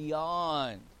went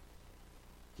beyond.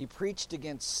 He preached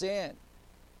against sin.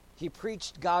 He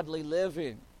preached godly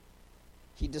living.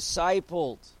 He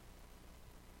discipled.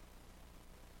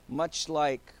 Much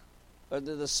like,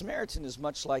 the Samaritan is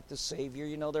much like the Savior.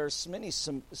 You know, there are many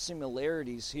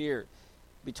similarities here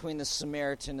between the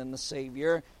Samaritan and the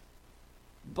Savior.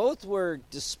 Both were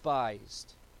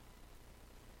despised.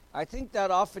 I think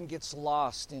that often gets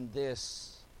lost in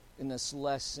this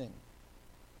lesson.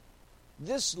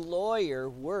 This lawyer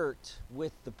worked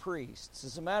with the priests.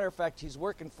 As a matter of fact, he's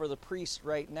working for the priest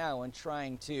right now and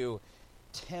trying to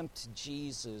tempt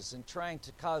Jesus and trying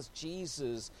to cause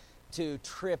Jesus to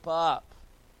trip up.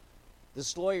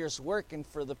 This lawyer's working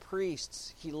for the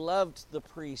priests. He loved the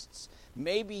priests.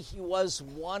 Maybe he was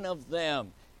one of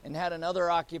them and had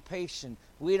another occupation.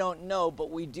 We don't know, but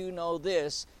we do know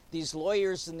this. These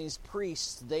lawyers and these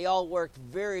priests, they all worked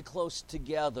very close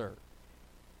together.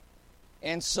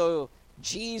 And so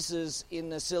Jesus, in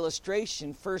this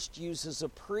illustration, first uses a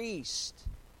priest.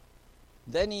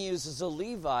 Then he uses a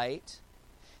Levite.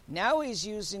 Now he's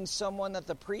using someone that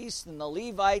the priest and the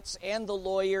Levites and the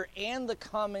lawyer and the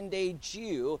common day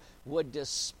Jew would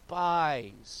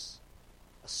despise.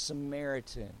 A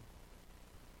Samaritan.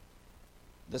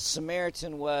 The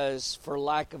Samaritan was, for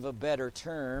lack of a better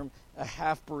term, a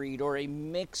half-breed or a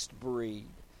mixed breed.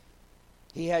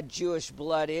 He had Jewish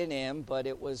blood in him, but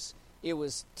it was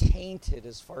tainted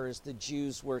as far as the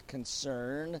Jews were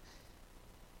concerned.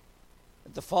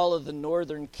 At the fall of the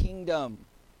northern kingdom,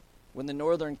 when the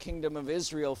northern kingdom of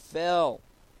Israel fell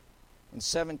in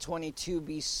 722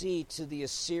 BC to the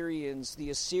Assyrians, the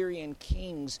Assyrian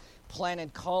kings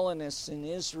planted colonists in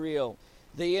Israel.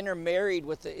 They intermarried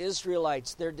with the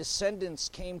Israelites. Their descendants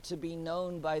came to be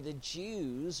known by the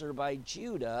Jews or by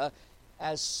Judah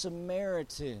as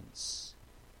Samaritans.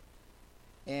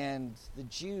 And the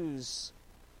Jews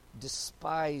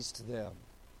despised them.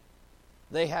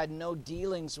 They had no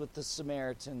dealings with the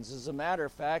Samaritans. As a matter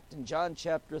of fact, in John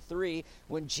chapter 3,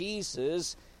 when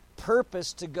Jesus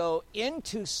purposed to go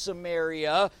into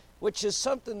Samaria, which is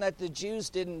something that the Jews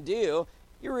didn't do,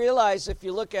 you realize if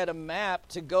you look at a map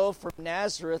to go from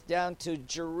Nazareth down to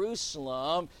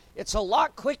Jerusalem, it's a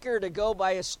lot quicker to go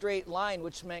by a straight line,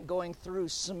 which meant going through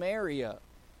Samaria.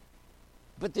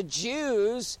 But the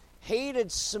Jews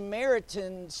hated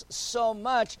Samaritans so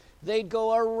much, they'd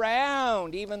go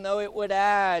around, even though it would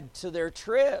add to their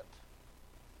trip.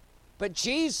 But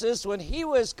Jesus, when he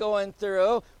was going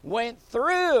through, went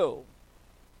through.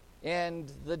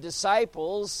 And the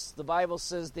disciples, the Bible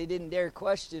says they didn't dare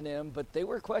question him, but they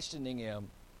were questioning him.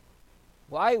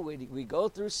 Why would we go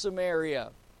through Samaria?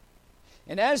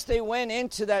 And as they went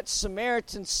into that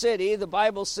Samaritan city, the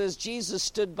Bible says Jesus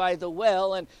stood by the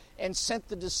well and sent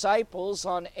the disciples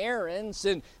on errands.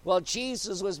 And while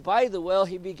Jesus was by the well,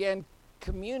 he began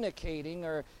communicating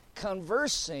or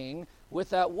conversing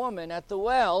with that woman at the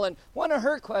well. And one of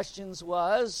her questions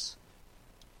was,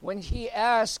 when he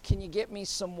asked, can you get me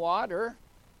some water?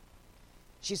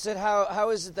 She said,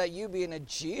 how is it that you, being a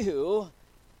Jew,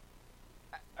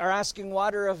 are asking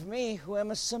water of me, who am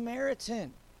a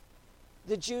Samaritan?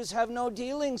 The Jews have no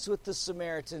dealings with the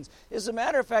Samaritans. As a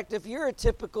matter of fact, if you're a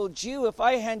typical Jew, if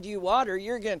I hand you water,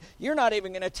 you're not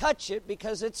even going to touch it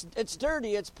because it's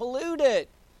dirty, it's polluted.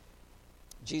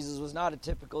 Jesus was not a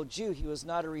typical Jew. He was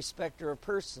not a respecter of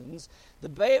persons.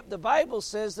 The Bible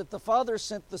says that the Father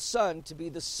sent the Son to be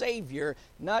the Savior,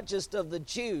 not just of the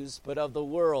Jews, but of the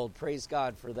world. Praise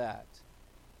God for that.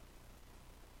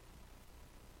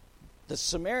 The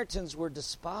Samaritans were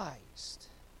despised.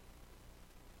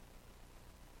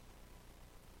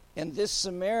 And this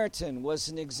Samaritan was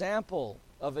an example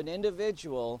of an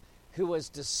individual who was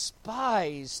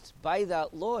despised by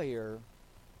that lawyer,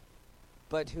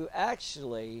 but who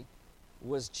actually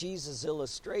was Jesus'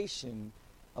 illustration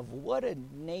of what a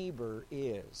neighbor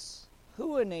is,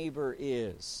 who a neighbor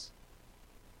is.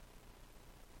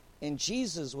 And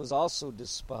Jesus was also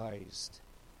despised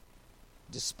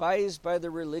by the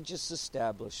religious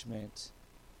establishment.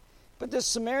 But the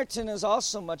Samaritan is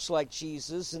also much like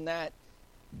Jesus in that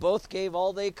both gave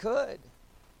all they could.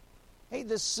 Hey,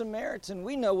 this Samaritan,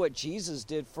 we know what Jesus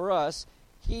did for us.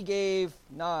 He gave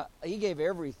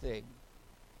everything.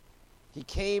 He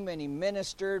came and he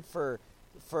ministered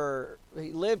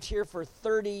he lived here for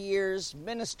 30 years,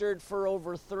 ministered for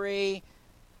over 3.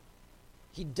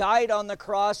 He died on the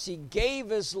cross. He gave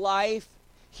his life.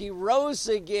 He rose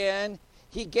again.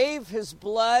 He gave his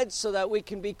blood so that we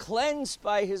can be cleansed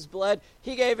by his blood.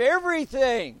 He gave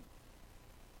everything.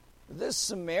 This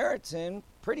Samaritan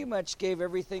pretty much gave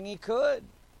everything he could.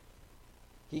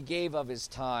 He gave of his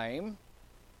time.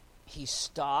 He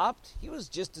stopped. He was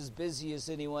just as busy as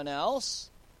anyone else.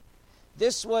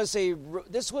 This was a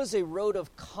road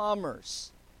of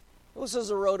commerce. This was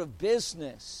a road of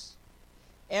business.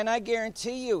 And I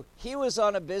guarantee you, he was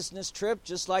on a business trip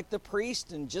just like the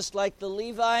priest and just like the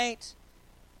Levite.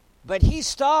 But he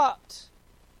stopped.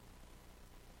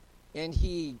 And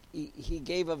he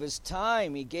gave of his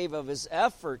time. He gave of his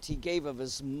effort. He gave of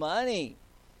his money.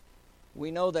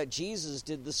 We know that Jesus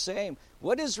did the same.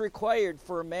 What is required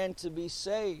for a man to be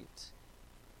saved?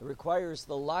 It requires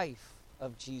the life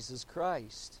of Jesus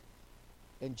Christ.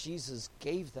 And Jesus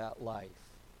gave that life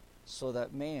so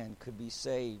that man could be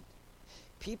saved.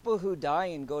 People who die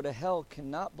and go to hell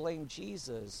cannot blame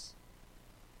Jesus,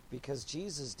 because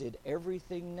Jesus did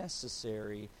everything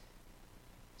necessary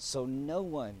so no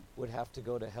one would have to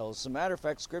go to hell. As a matter of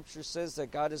fact, Scripture says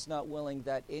that God is not willing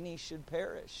that any should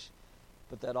perish,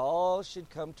 but that all should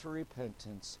come to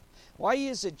repentance. Why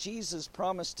is it Jesus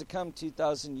promised to come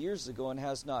 2,000 years ago and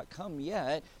has not come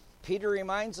yet? Peter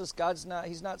reminds us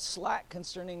he's not slack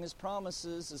concerning his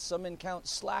promises, as some men count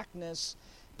slackness,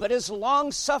 but is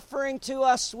long-suffering to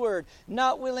usward,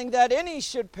 not willing that any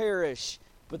should perish,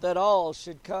 but that all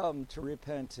should come to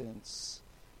repentance.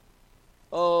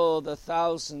 Oh, the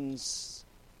thousands,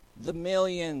 the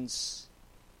millions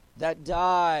that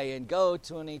die and go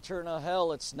to an eternal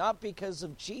hell. It's not because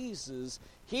of Jesus.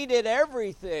 He did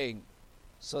everything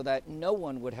so that no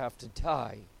one would have to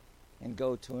die and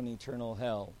go to an eternal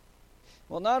hell.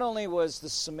 Well, not only was the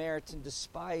Samaritan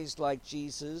despised like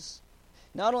Jesus,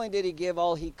 not only did he give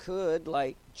all he could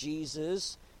like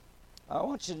Jesus, I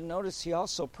want you to notice he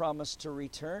also promised to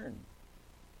return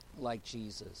like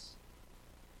Jesus.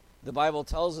 The Bible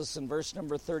tells us in verse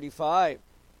number 35,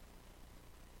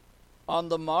 on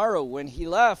the morrow when he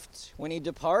left, when he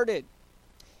departed,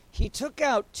 he took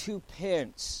out 2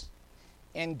 pence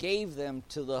and gave them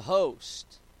to the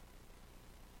host,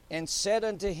 and said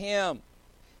unto him,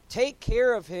 take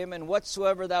care of him, and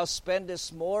whatsoever thou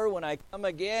spendest more, when I come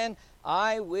again,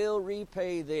 I will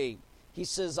repay thee. He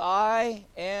says, I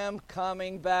am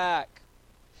coming back.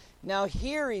 Now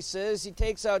here he says, he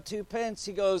takes out 2 pence.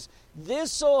 He goes,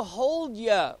 this'll hold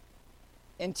you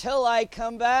until I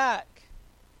come back.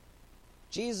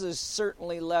 Jesus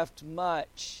certainly left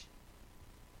much.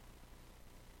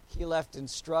 He left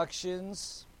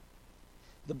instructions.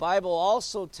 The Bible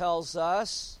also tells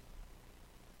us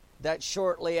that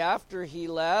shortly after he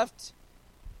left,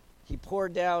 he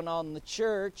poured down on the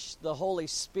church the Holy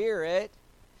Spirit.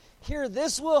 Here,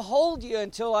 this will hold you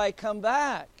until I come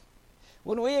back.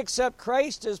 When we accept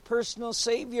Christ as personal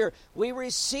Savior, we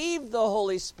receive the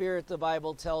Holy Spirit, the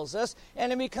Bible tells us,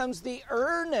 and it becomes the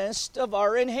earnest of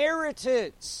our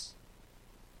inheritance.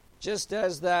 Just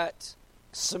as that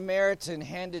Samaritan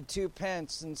handed 2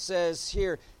 pence and says,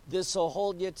 here, this will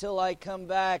hold you till I come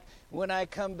back. When I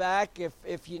come back,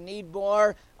 if you need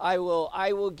more, I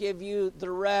will give you the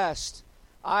rest.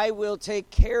 I will take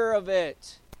care of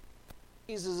it.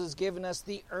 Jesus has given us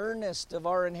the earnest of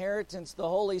our inheritance, the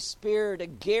Holy Spirit, a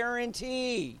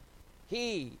guarantee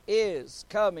He is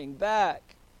coming back,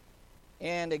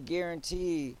 and a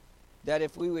guarantee that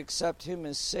if we accept Him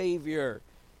as Savior,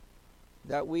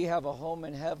 that we have a home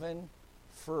in heaven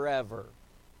forever,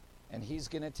 and He's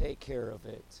going to take care of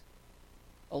it,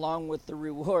 along with the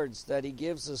rewards that He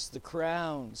gives us, the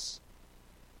crowns.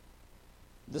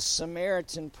 The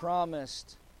Samaritan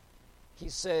promised. He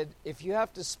said, if you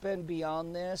have to spend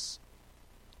beyond this,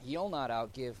 you'll not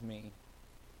outgive me.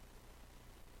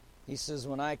 He says,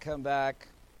 when I come back,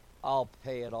 I'll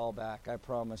pay it all back, I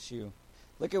promise you.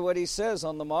 Look at what he says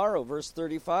on the morrow, verse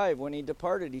 35. When he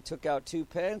departed, he took out 2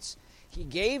 pence. He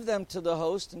gave them to the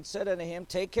host and said unto him,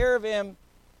 take care of him.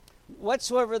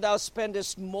 Whatsoever thou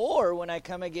spendest more when I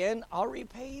come again, I'll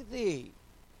repay thee.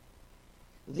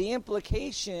 The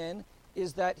implication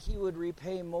is that he would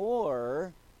repay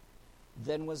more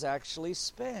than was actually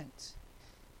spent.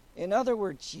 In other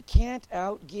words, you can't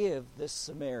outgive this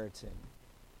Samaritan.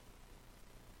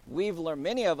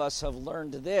 Many of us have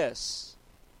learned this.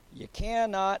 You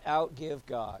cannot outgive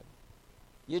God.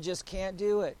 You just can't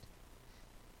do it.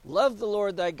 Love the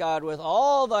Lord thy God with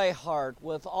all thy heart,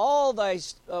 with all thy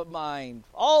mind,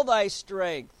 all thy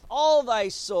strength, all thy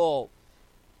soul,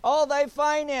 all thy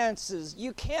finances.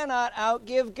 You cannot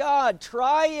outgive God.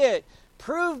 Try it.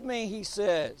 Prove me, he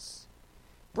says.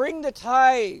 Bring the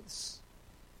tithes.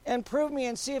 And prove me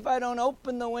and see if I don't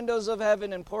open the windows of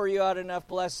heaven and pour you out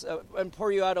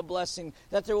a blessing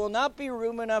that there will not be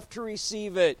room enough to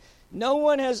receive it. No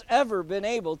one has ever been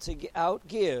able to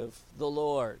outgive the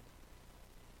Lord.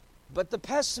 But the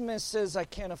pessimist says, I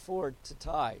can't afford to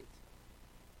tithe.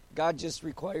 God just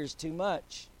requires too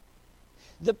much.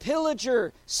 The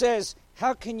pillager says,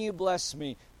 how can you bless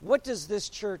me? What does this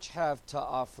church have to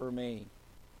offer me?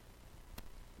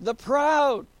 The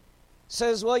proud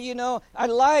says, well, I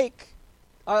like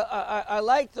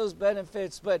those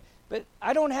benefits, but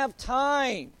I don't have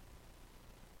time.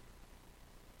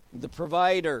 The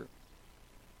provider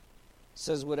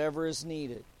says, whatever is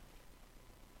needed,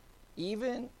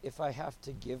 even if I have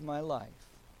to give my life,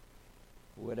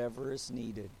 whatever is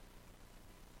needed.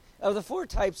 Of the four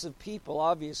types of people,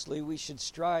 obviously, we should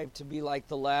strive to be like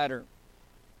the latter.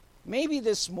 Maybe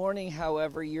this morning,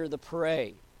 however, you're the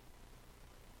prey.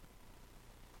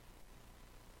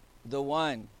 The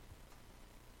one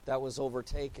that was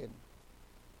overtaken.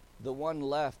 The one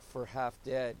left for half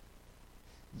dead.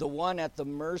 The one at the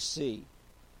mercy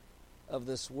of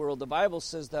this world. The Bible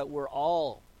says that we're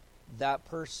all that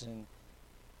person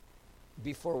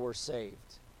before we're saved.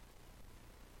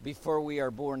 Before we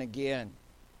are born again.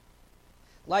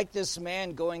 Like this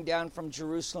man going down from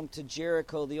Jerusalem to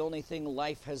Jericho, the only thing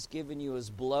life has given you is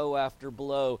blow after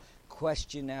blow,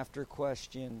 question after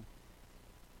question.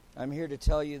 I'm here to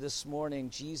tell you this morning,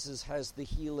 Jesus has the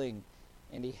healing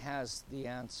and he has the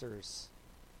answers.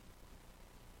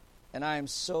 And I am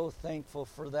so thankful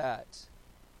for that,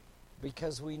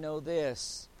 because we know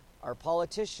this, our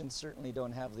politicians certainly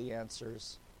don't have the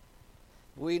answers.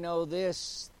 We know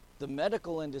this, the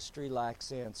medical industry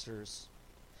lacks answers.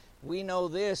 We know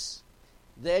this,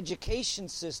 the education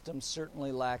system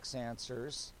certainly lacks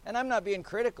answers. And I'm not being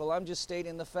critical, I'm just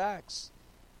stating the facts.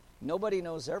 Nobody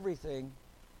knows everything.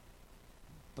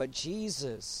 But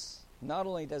Jesus, not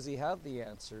only does he have the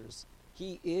answers,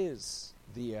 he is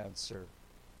the answer.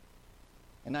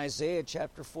 In Isaiah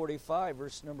chapter 45,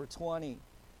 verse number 20,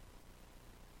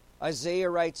 Isaiah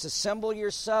writes, assemble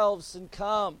yourselves and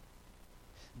come.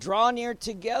 Draw near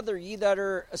together, ye that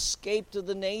are escaped of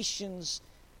the nations.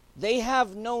 They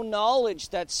have no knowledge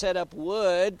that set up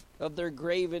wood of their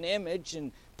graven image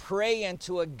and pray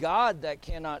unto a God that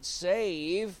cannot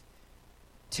save.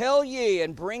 Tell ye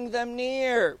and bring them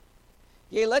near.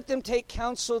 Yea, let them take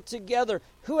counsel together.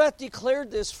 Who hath declared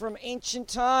this from ancient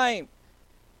time?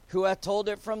 Who hath told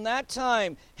it from that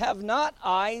time? Have not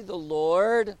I the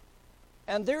Lord?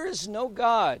 And there is no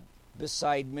God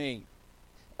beside me,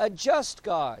 a just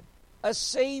God, a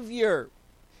Savior.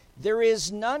 There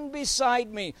is none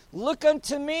beside me. Look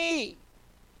unto me,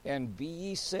 and be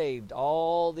ye saved,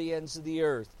 all the ends of the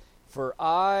earth. For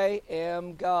I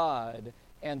am God,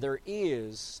 and there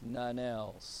is none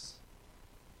else.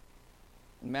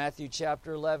 In Matthew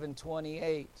chapter 11,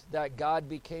 28, that God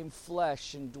became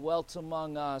flesh and dwelt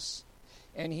among us.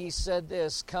 And he said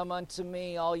this, come unto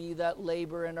me, all ye that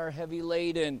labor and are heavy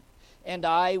laden, and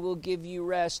I will give you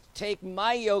rest. Take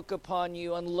my yoke upon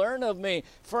you and learn of me,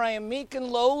 for I am meek and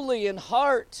lowly in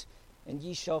heart, and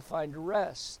ye shall find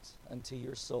rest unto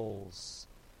your souls.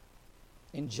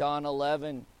 In John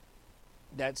 11,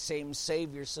 that same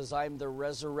Savior says, I am the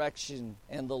resurrection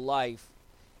and the life.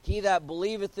 He that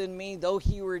believeth in me, though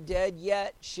he were dead,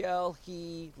 yet shall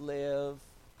he live.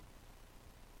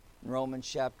 In Romans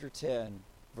chapter 10,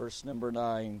 verse number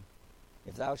 9,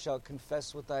 if thou shalt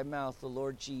confess with thy mouth the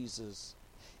Lord Jesus,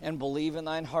 and believe in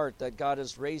thine heart that God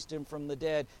has raised him from the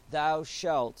dead, thou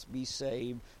shalt be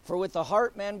saved. For with the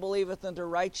heart man believeth unto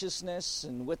righteousness,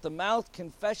 and with the mouth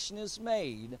confession is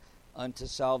made unto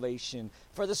salvation.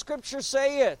 For the Scripture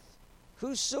saith,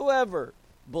 whosoever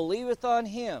believeth on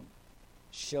him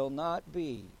shall not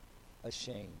be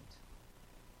ashamed.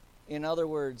 In other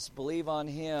words, believe on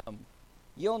him.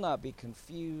 You'll not be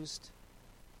confused.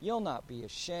 You'll not be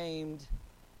ashamed.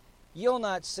 You'll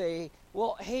not say,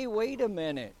 well, hey, wait a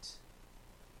minute.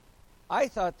 I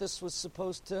thought this was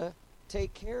supposed to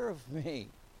take care of me.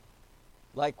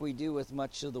 Like we do with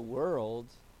much of the world.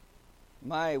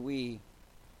 We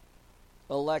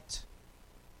elect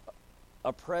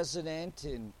a president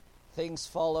and things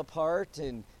fall apart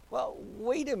and, well,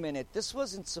 wait a minute, this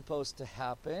wasn't supposed to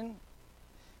happen.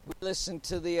 We listen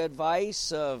to the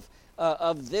advice of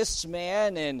this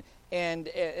man and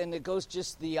it goes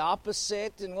just the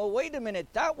opposite. And, well, wait a minute,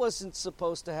 that wasn't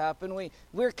supposed to happen.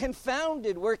 We're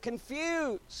confounded, we're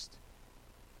confused.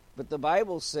 But the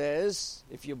Bible says,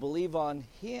 if you believe on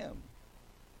him,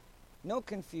 no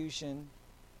confusion,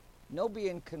 no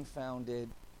being confounded.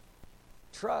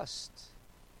 Trust,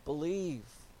 believe,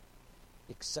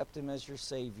 accept him as your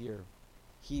Savior.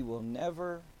 He will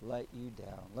never let you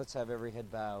down. Let's have every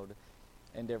head bowed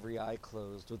and every eye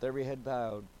closed. With every head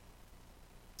bowed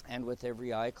and with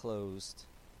every eye closed,